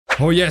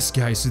Oh yes,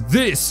 guys,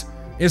 this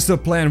is the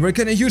plan. We're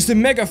gonna use the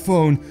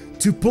megaphone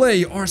to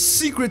play our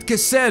secret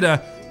cassette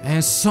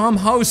and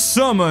somehow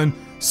summon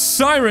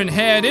Siren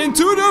Head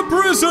into the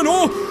prison.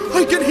 Oh,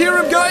 I can hear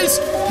him, guys.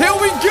 Here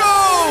we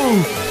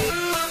go.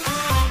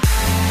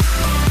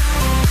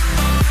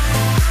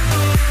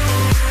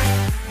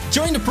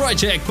 Join the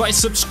project by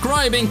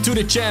subscribing to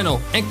the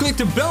channel and click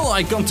the bell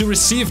icon to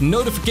receive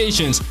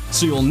notifications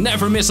so you'll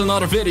never miss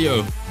another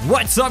video.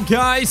 What's up,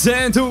 guys,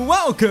 and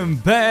welcome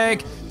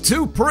back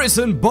to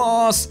Prison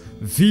Boss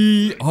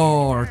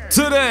VR.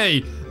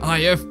 Today,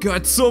 I have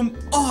got some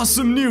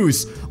awesome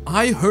news.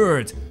 I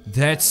heard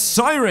that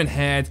Siren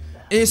Head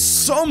is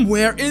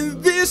somewhere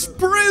in this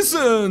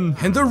prison.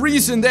 And the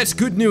reason that's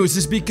good news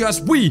is because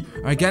we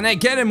are gonna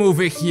get him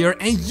over here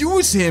and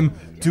use him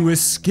to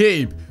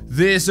escape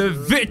this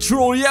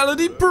virtual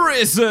reality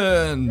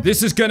prison.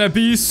 This is gonna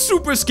be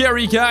super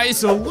scary, guys,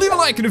 so leave a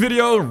like in the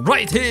video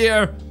right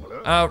here.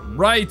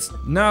 Right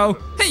now.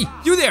 Hey,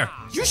 you there!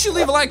 You should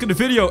leave a like on the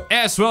video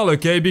as well,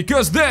 okay?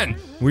 Because then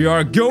we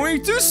are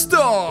going to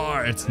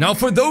start. Now,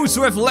 for those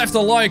who have left a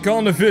like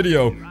on the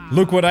video,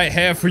 look what I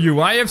have for you.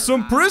 I have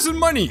some prison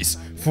monies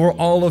for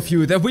all of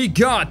you that we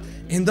got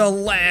in the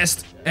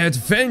last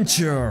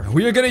adventure.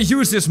 We are gonna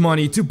use this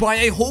money to buy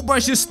a whole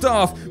bunch of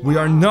stuff we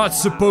are not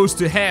supposed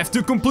to have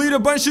to complete a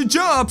bunch of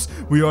jobs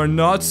we are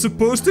not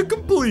supposed to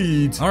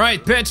complete.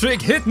 Alright,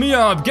 Patrick, hit me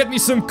up. Get me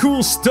some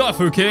cool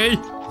stuff, okay?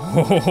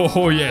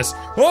 Oh, yes.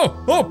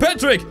 Oh,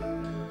 Patrick!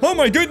 Oh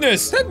my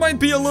goodness, that might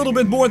be a little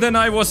bit more than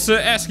I was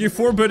asking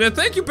for, but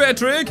thank you,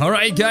 Patrick.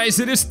 Alright, guys,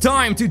 it is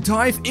time to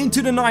dive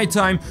into the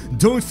nighttime.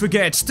 Don't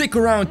forget, stick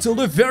around till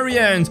the very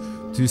end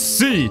to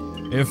see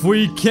if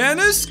we can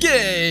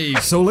escape.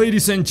 So,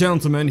 ladies and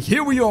gentlemen,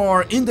 here we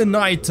are in the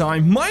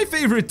nighttime, my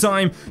favorite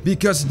time,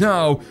 because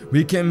now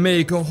we can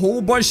make a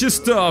whole bunch of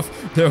stuff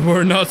that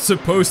we're not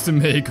supposed to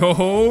make.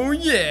 Oh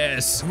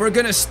yes, we're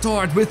gonna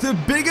start with the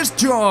biggest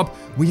job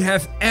we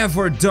have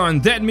ever done.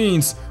 That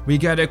means we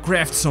gotta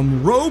craft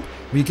some rope,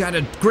 we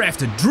gotta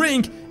craft a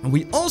drink, and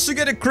we also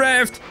gotta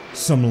craft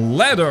some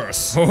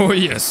ladders. Oh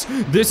yes,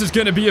 this is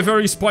gonna be a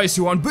very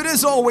spicy one, but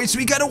as always,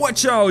 we gotta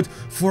watch out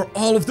for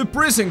all of the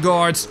prison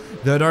guards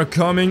that are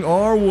coming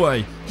our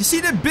way. You see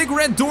that big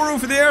red door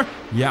over there?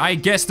 Yeah, I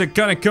guess they're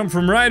gonna come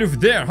from right over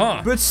there,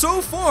 huh? But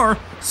so far,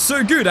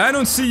 so good. I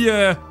don't see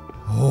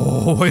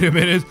Oh, wait a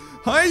minute.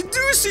 I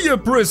do see a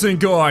prison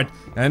guard,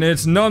 and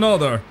it's none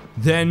other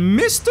than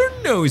Mr.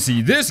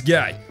 Nosy. This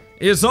guy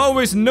is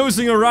always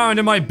nosing around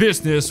in my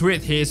business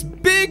with his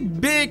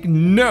big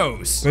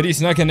nose. But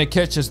he's not gonna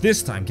catch us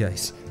this time,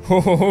 guys.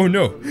 Oh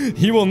no,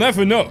 he will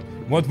never know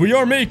what we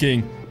are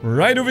making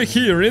right over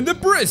here in the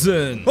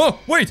prison. Oh,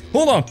 wait,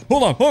 hold on.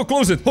 Oh,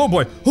 close it. Oh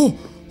boy.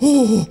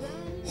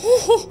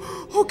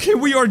 Okay,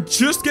 we are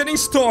just getting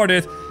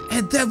started,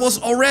 and that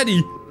was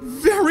already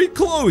very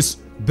close.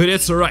 But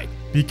it's alright,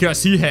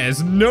 because he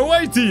has no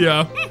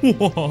idea.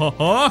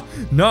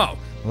 Now,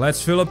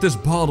 let's fill up this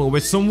bottle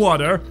with some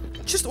water.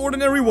 Just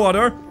ordinary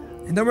water.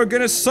 And then we're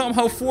gonna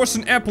somehow force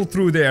an apple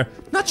through there.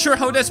 Not sure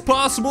how that's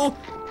possible,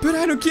 but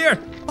I don't care.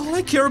 All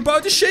I care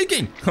about is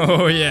shaking.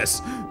 Oh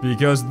yes,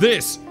 because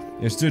this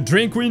is the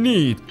drink we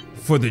need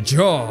for the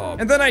job.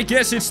 And then I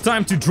guess it's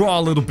time to draw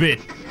a little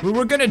bit.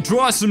 We're gonna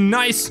draw some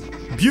nice,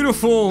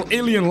 beautiful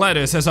alien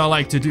letters, as I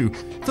like to do.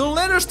 The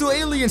letters to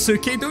aliens,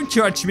 okay? Don't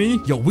judge me.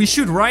 Yo, we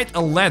should write a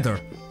letter.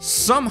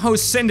 Somehow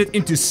send it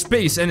into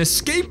space and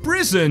escape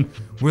prison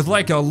with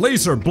like a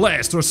laser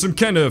blast or some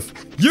kind of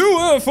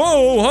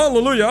UFO.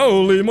 Hallelujah,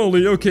 holy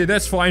moly. Okay,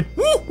 that's fine.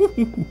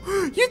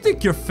 You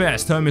think you're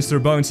fast, huh, Mr.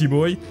 Bouncy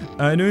Boy?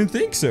 I don't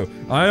think so.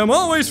 I am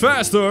always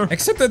faster.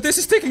 Except that this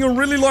is taking a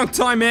really long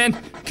time, man.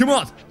 Come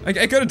on. I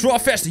gotta draw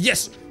faster.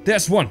 Yes,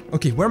 there's one.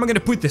 Okay, where am I gonna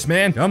put this,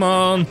 man? Come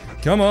on.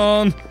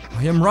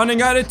 I am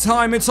running out of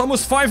time. It's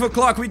almost 5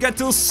 o'clock. We got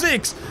till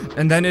 6.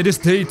 And then it is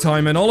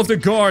daytime and all of the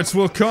guards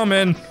will come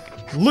and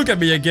look at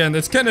me again.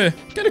 That's kind of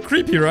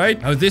creepy,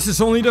 right? Now, this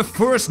is only the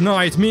first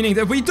night, meaning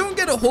that we don't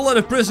get a whole lot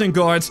of prison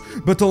guards,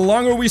 but the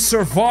longer we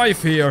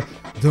survive here,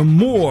 the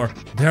more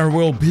there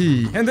will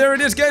be. And there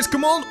it is, guys.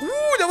 Come on.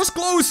 Ooh, that was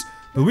close.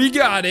 But we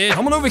got it.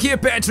 Come on over here,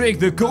 Patrick.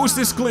 The coast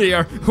is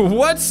clear.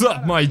 What's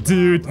up, my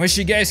dude? As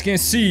you guys can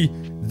see,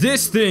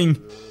 this thing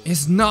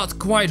is not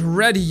quite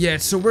ready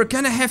yet, so we're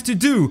gonna have to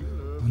do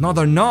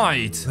another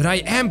night. But I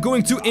am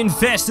going to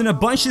invest in a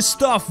bunch of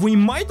stuff we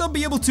might not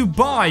be able to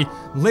buy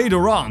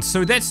later on.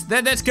 So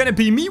that's gonna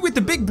be me with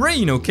the big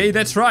brain, okay?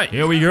 That's right.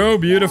 Here we go,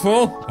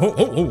 beautiful.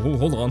 Oh,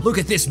 hold on. Look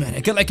at this, man. I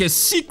got like a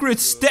secret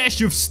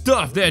stash of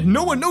stuff that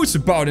no one knows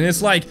about. And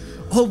it's like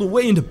all the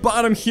way in the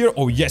bottom here.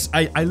 Oh yes,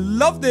 I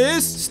love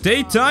this.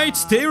 Stay tight,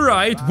 stay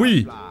right.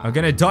 We are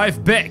gonna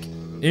dive back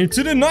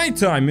into the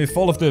nighttime if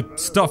all of the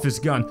stuff is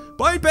gone.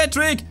 Bye,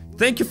 Patrick.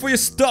 Thank you for your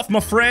stuff, my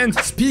friend.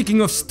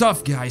 Speaking of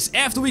stuff, guys,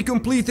 after we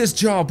complete this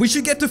job, we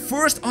should get the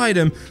first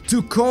item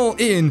to call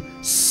in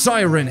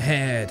Siren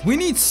Head. We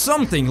need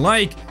something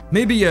like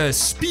maybe a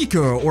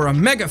speaker or a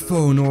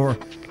megaphone or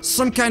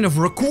some kind of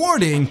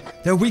recording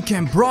that we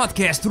can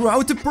broadcast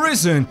throughout the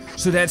prison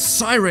so that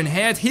Siren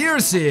Head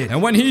hears it.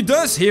 And when he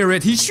does hear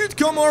it, he should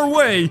come our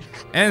way.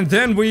 And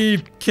then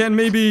we can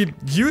maybe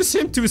use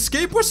him to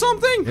escape or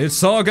something?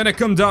 It's all gonna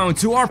come down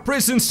to our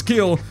prison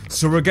skill.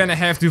 So we're gonna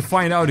have to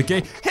find out,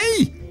 okay?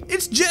 Hey!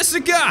 It's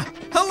Jessica!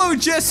 Hello,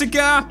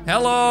 Jessica!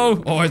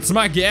 Hello! Oh, it's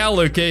my gal,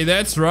 okay,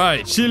 that's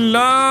right. She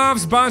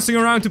loves bouncing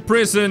around the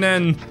prison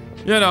and,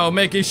 you know,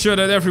 making sure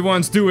that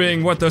everyone's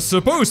doing what they're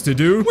supposed to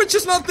do. Which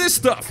is not this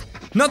stuff.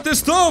 Not this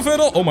stuff at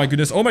all. Oh my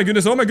goodness, oh my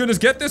goodness, oh my goodness.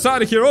 Get this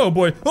out of here, oh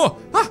boy. Oh,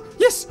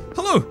 yes.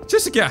 Hello,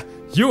 Jessica.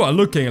 You are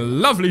looking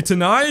lovely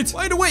tonight.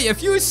 By the way,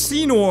 have you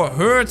seen or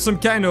heard some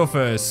kind of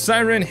a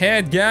Siren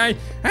Head guy?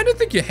 I don't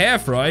think you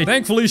have, right?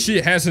 Thankfully, she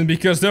hasn't,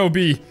 because that would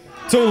be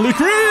totally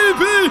creepy!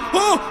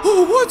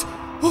 Oh, what?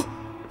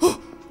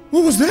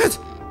 What was that?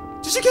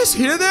 Did you guys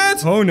hear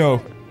that? Oh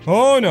no.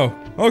 Oh no.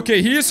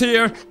 Okay, he is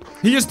here.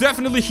 He is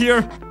definitely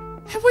here.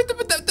 Hey, wait,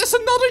 but there's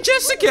another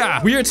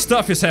Jessica! Weird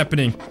stuff is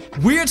happening.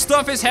 Weird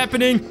stuff is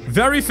happening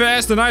very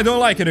fast, and I don't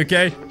like it,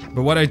 okay?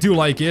 But what I do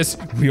like is,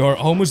 we are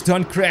almost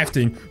done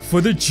crafting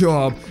for the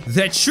job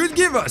that should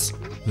give us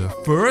the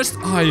first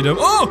item.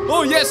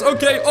 Oh, yes,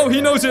 okay. Oh,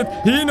 he knows it.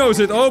 He knows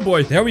it. Oh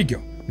boy, there we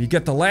go. We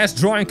get the last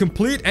drawing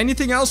complete.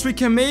 Anything else we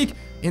can make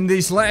in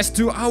these last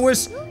 2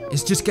 hours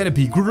is just gonna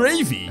be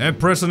gravy. And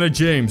Prisoner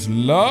James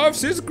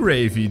loves his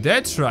gravy.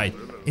 That's right.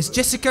 Is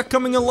Jessica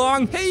coming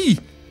along? Hey,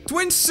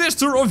 twin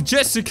sister of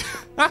Jessica.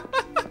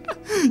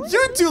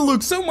 You two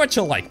look so much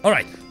alike. All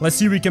right, let's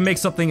see if we can make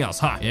something else,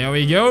 huh? Here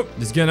we go.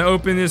 Just gonna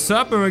open this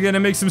up and we're gonna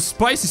make some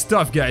spicy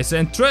stuff, guys.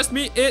 And trust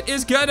me, it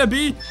is gonna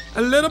be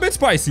a little bit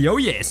spicy. Oh,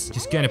 yes.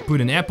 Just gonna put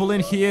an apple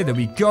in here. There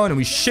we go. And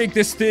we shake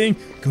this thing.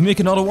 Can we make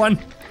another one?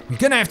 We're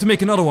gonna have to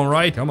make another one,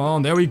 right? Come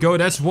on, there we go,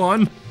 that's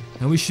one.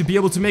 And we should be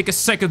able to make a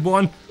second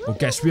one. Oh,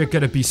 guys, we are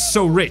gonna be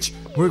so rich.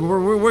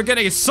 We're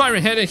gonna get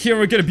Siren Head in here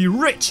and we're gonna be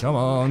rich. Come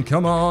on,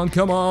 come on,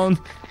 come on.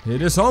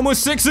 It is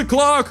almost 6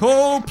 o'clock.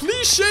 Oh,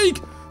 please shake.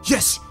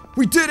 Yes,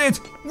 we did it.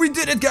 We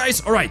did it,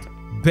 guys. All right,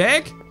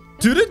 back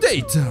to the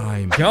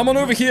daytime. Come on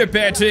over here,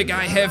 Patrick.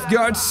 I have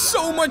got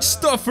so much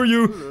stuff for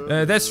you.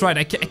 That's right,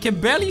 I can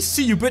barely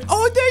see you, but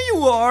oh, there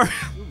you are.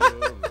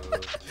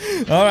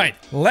 Alright,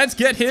 let's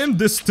get him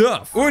the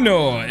stuff.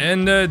 Uno,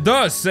 and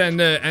dos,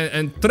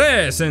 and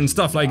tres, and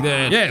stuff like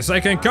that. Yes, I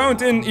can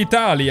count in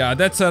Italia,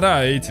 that's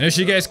alright. As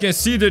you guys can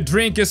see, the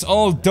drink is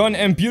all done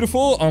and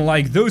beautiful,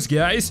 unlike those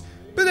guys.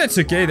 But that's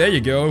okay, there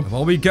you go.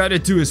 All we gotta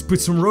do is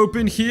put some rope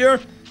in here,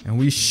 and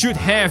we should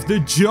have the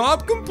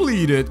job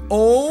completed.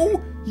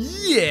 Oh,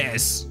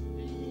 yes.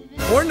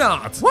 Or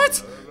not.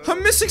 What?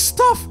 I'm missing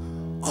stuff.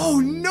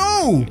 Oh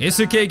no! It's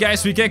okay,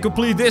 guys, we can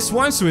complete this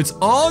one, so it's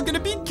all gonna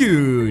be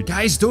good.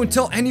 Guys, don't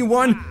tell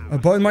anyone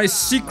about my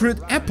secret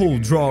apple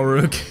drawer,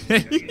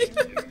 okay?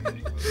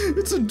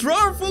 It's a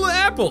drawer full of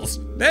apples.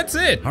 That's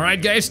it.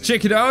 Alright, guys,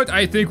 check it out.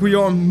 I think we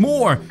are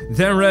more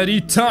than ready.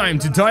 Time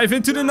to dive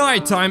into the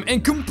nighttime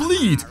and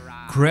complete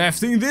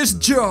crafting this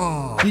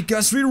job.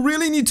 Because we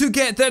really need to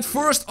get that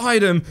first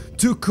item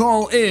to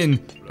call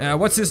in.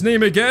 What's his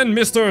name again?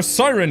 Mr.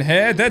 Siren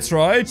Head, that's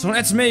right. So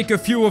let's make a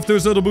few of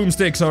those little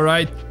boomsticks,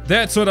 alright?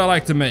 That's what I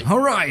like to make.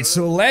 Alright,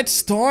 so let's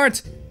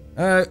start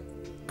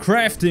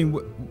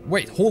crafting.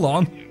 Wait, hold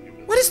on.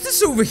 What is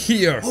this over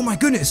here? Oh my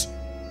goodness.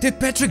 Did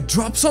Patrick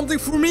drop something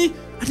for me?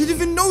 I didn't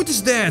even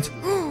notice that.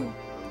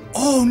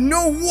 Oh,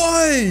 no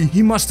way.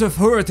 He must have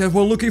heard that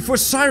we're looking for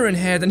Siren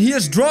Head and he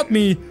has dropped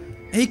me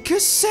a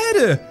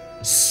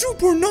cassette.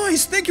 Super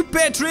nice. Thank you,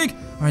 Patrick.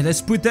 Alright,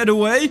 let's put that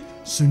away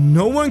so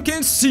no one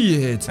can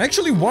see it. I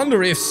actually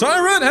wonder if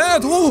Siren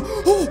Head...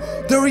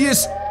 Oh, there he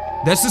is.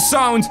 That's the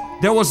sound.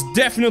 That was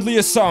definitely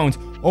a sound.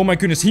 Oh my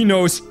goodness, he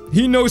knows.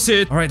 He knows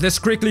it. Alright, let's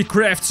quickly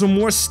craft some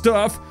more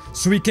stuff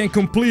so we can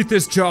complete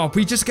this job.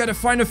 We just gotta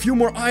find a few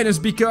more items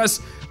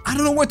because I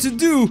don't know what to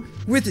do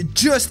with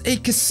just a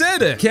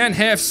cassette. Can't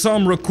have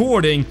some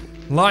recording.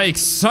 Like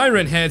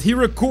Siren Head, he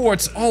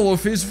records all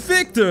of his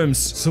victims.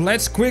 So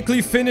let's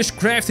quickly finish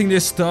crafting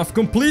this stuff,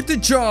 complete the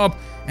job,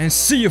 and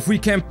see if we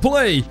can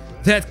play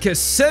that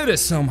cassette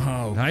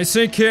somehow. Nice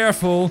and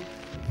careful.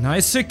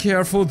 Nice and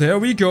careful. There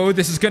we go.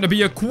 This is gonna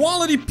be a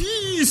quality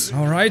piece.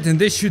 Alright, and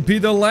this should be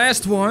the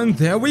last one.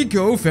 There we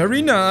go.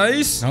 Very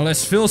nice. Now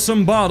let's fill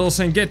some bottles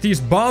and get these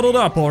bottled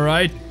up,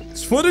 alright?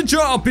 It's for the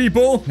job,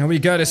 people. Now we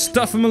gotta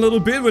stuff them a little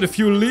bit with a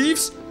few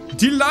leaves.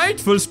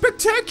 Delightful,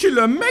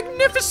 spectacular,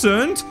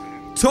 magnificent.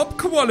 Top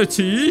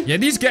quality. Yeah,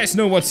 these guys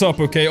know what's up,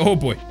 okay? Oh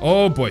boy.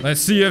 Oh boy.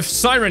 Let's see if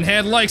Siren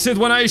Head likes it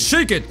when I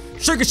shake it.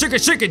 Shake it, shake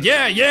it, shake it.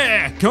 Yeah,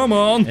 yeah. Come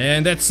on.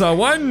 And that's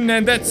one,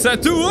 and that's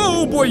two.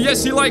 Oh boy,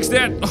 yes, he likes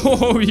that.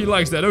 Oh, he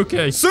likes that.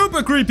 Okay.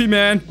 Super creepy,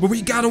 man. But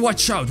we gotta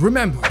watch out,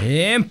 remember.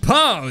 And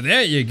pow,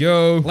 there you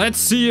go. Let's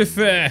see if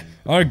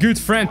our good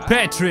friend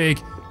Patrick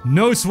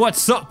knows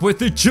what's up with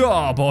the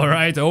job,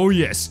 alright? Oh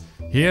yes.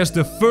 Here's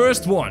the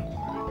first one.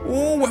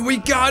 Oh, we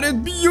got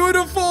it.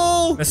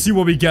 Beautiful. Let's see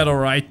what we get,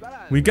 alright?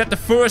 We got the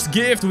first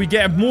gift. We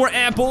get more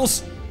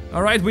apples.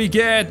 Alright, we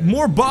get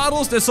more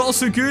bottles. That's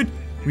also good.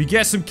 We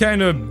get some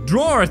kind of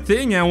drawer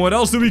thing. And what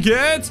else do we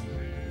get?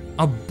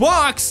 A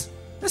box.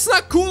 That's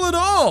not cool at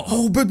all.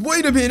 Oh, but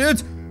wait a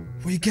minute.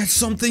 We get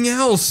something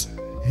else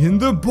in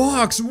the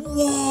box.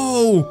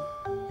 Whoa.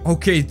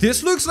 Okay,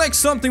 this looks like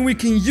something we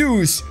can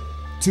use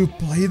to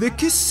play the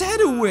cassette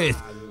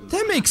with.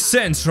 That makes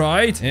sense,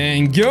 right?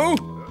 And go.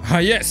 Ah,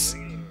 yes.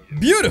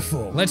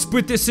 Beautiful. Let's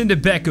put this in the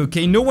back,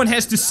 okay? No one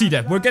has to see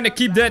that. We're gonna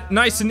keep that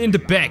nice and in the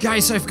back.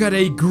 Guys, I've got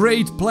a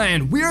great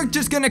plan. We're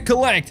just gonna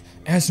collect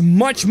as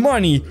much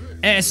money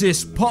as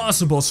is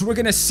possible. So we're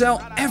gonna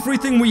sell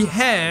everything we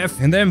have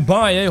and then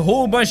buy a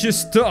whole bunch of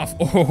stuff.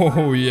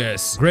 Oh,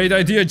 yes. Great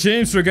idea,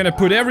 James. We're gonna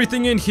put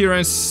everything in here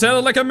and sell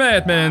it like a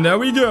madman. There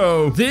we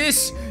go.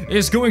 This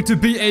is going to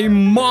be a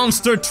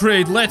monster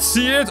trade. Let's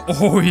see it.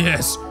 Oh,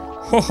 yes.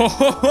 Ho, ho,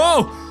 ho,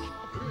 ho.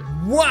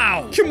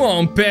 Wow! Come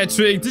on,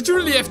 Patrick. Did you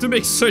really have to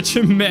make such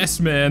a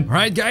mess, man?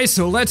 Alright, guys,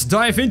 so let's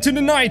dive into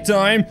the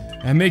nighttime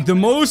and make the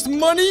most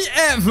money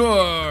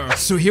ever!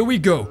 So here we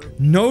go.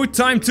 No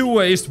time to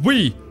waste.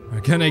 We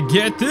are gonna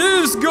get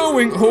this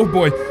going. Oh,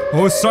 boy.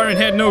 Oh, Siren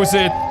Head knows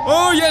it.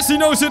 Oh, yes, he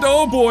knows it.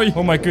 Oh, boy.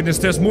 Oh, my goodness,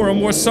 there's more and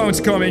more sounds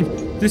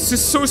coming. This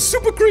is so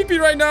super creepy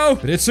right now.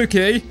 But it's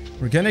okay.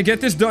 We're gonna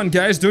get this done,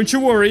 guys. Don't you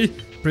worry.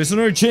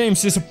 Prisoner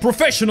James is a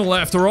professional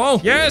after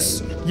all.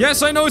 Yes.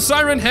 Yes, I know,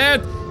 Siren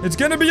Head. It's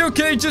gonna be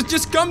okay.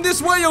 Just come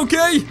this way,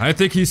 okay? I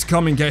think he's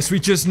coming, guys. We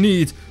just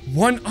need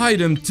one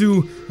item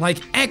to, like,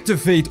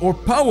 activate or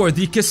power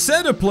the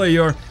cassette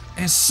player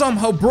and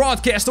somehow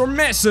broadcast our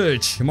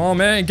message. Come on,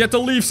 man. Get the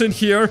leaves in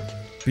here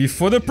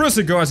before the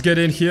prison guards get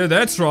in here.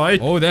 That's right.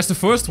 Oh, that's the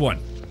first one.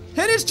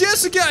 And it's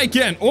Jessica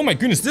again. Oh my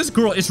goodness, this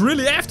girl is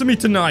really after me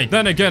tonight.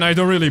 Then again, I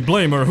don't really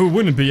blame her. Who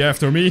wouldn't be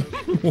after me?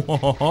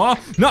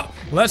 Now,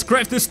 let's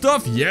craft this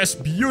stuff. Yes,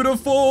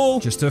 beautiful.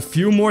 Just a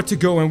few more to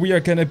go and we are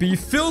gonna be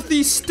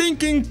filthy,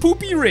 stinking,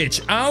 poopy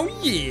rich. Oh,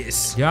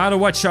 yes. Gotta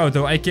watch out,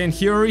 though. I can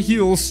hear her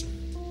heels.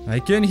 I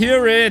can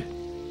hear it.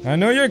 I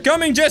know you're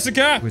coming,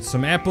 Jessica. With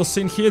some apples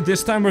in here.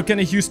 This time we're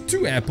gonna use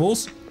 2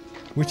 apples.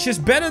 Which is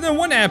better than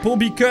 1 apple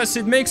because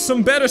it makes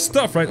some better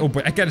stuff, right? Oh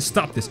boy, I gotta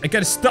stop this. I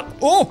gotta stop.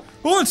 Oh,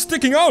 it's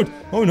sticking out.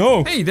 Oh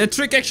no. Hey, that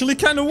trick actually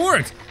kind of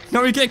worked.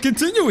 Now we can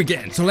continue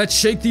again. So let's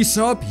shake these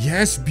up.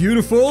 Yes,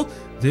 beautiful.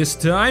 This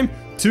time,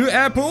 2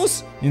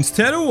 apples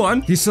instead of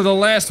 1. These are the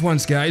last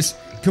ones, guys.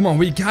 Come on,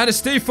 we gotta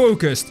stay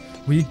focused.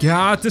 We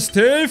got to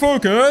stay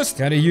focused.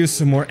 Gotta use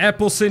some more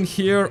apples in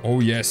here. Oh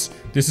yes,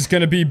 this is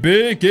gonna be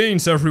big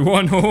gains,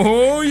 everyone.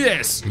 Oh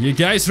yes. You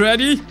guys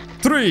ready?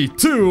 3,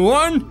 2,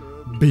 1.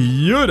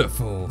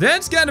 Beautiful.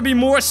 That's gotta be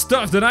more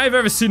stuff than I've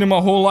ever seen in my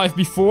whole life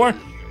before.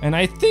 And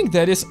I think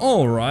that is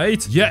all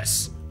right.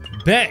 Yes.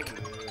 Back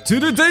to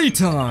the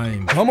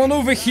daytime. Come on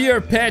over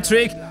here,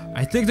 Patrick.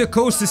 I think the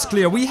coast is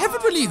clear. We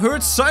haven't really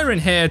heard Siren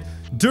Head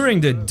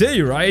during the day,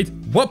 right?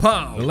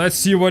 Whoop-pow. Let's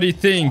see what he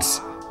thinks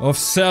of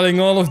selling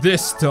all of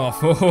this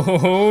stuff.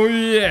 Oh,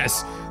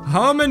 yes.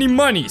 How many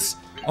monies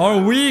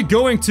are we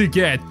going to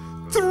get?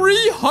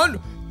 300?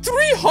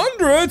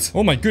 300?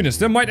 Oh my goodness,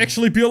 that might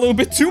actually be a little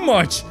bit too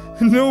much.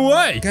 No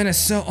way. Gonna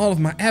sell all of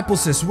my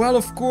apples as well,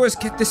 of course.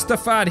 Get this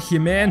stuff out of here,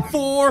 man.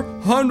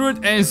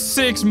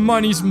 406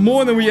 monies,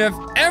 more than we have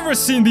ever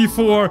seen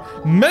before.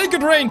 Make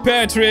it rain,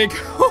 Patrick.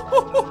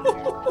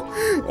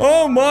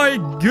 Oh my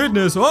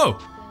goodness. Oh,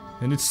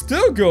 and it's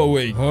still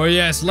going. Oh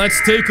yes, let's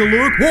take a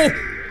look. Whoa.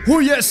 Oh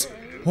yes.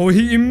 Oh,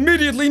 he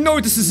immediately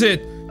notices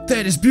it.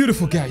 That is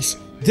beautiful, guys.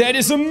 That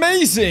is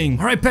amazing.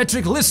 All right,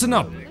 Patrick, listen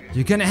up.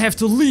 You're gonna have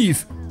to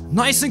leave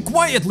nice and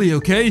quietly,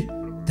 okay?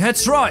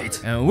 That's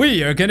right. And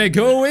we are gonna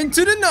go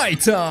into the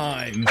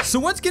nighttime. So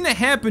what's gonna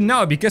happen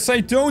now? Because I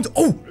don't...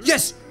 Oh,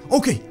 yes.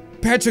 Okay.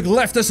 Patrick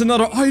left us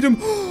another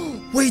item.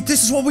 Wait,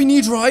 this is what we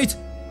need, right?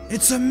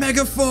 It's a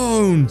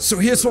megaphone. So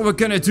here's what we're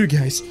gonna do,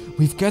 guys.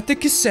 We've got the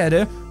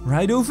cassette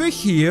right over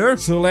here.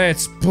 So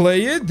let's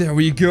play it. There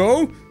we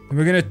go. And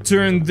we're gonna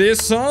turn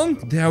this on.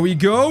 There we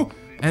go.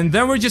 And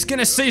then we're just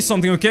gonna say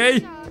something,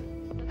 okay?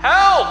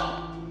 Help!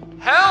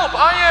 Help!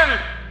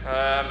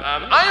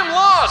 I am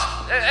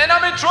lost, and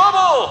I'm in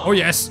trouble! Oh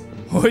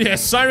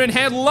yes, Siren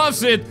Head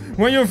loves it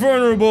when you're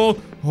vulnerable.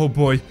 Oh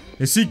boy,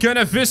 is he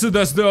gonna visit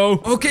us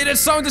though? Okay, that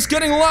sound is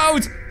getting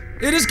loud.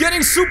 It is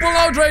getting super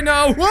loud right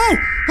now. Whoa,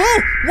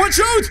 oh, watch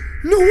out!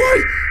 No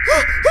way!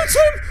 It's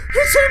him!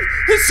 It's him!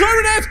 It's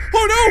Siren Head!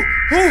 Oh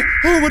no!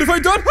 Oh, what have I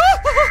done?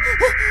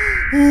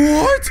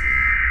 What?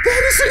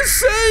 That is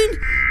insane!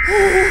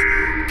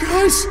 Oh,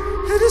 guys,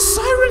 it is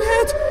Siren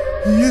Head!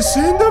 He is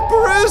in the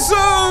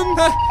prison!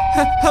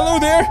 Hello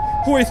there!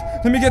 Oh, wait,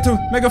 let me get to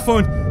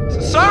megaphone.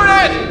 Siren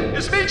Head!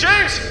 It's me,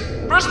 James!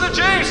 Prisoner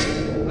James!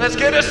 Let's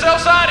get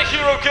ourselves out of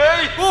here,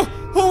 okay?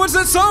 Oh, what's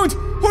that sound?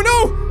 Oh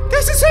no!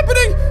 Guys, it's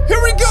happening!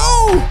 Here we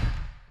go!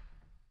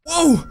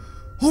 Whoa!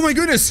 Oh my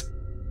goodness!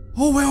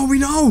 Oh, where are we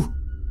now?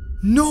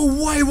 No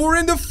way, we're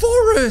in the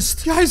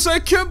forest! Guys, I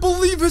can't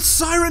believe it!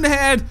 Siren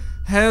Head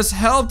has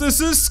helped us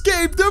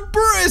escape the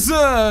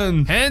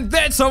prison! And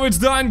that's how it's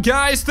done,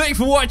 guys. Thanks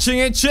for watching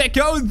and check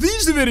out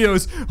these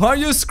videos on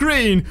your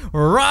screen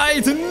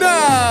right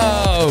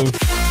now!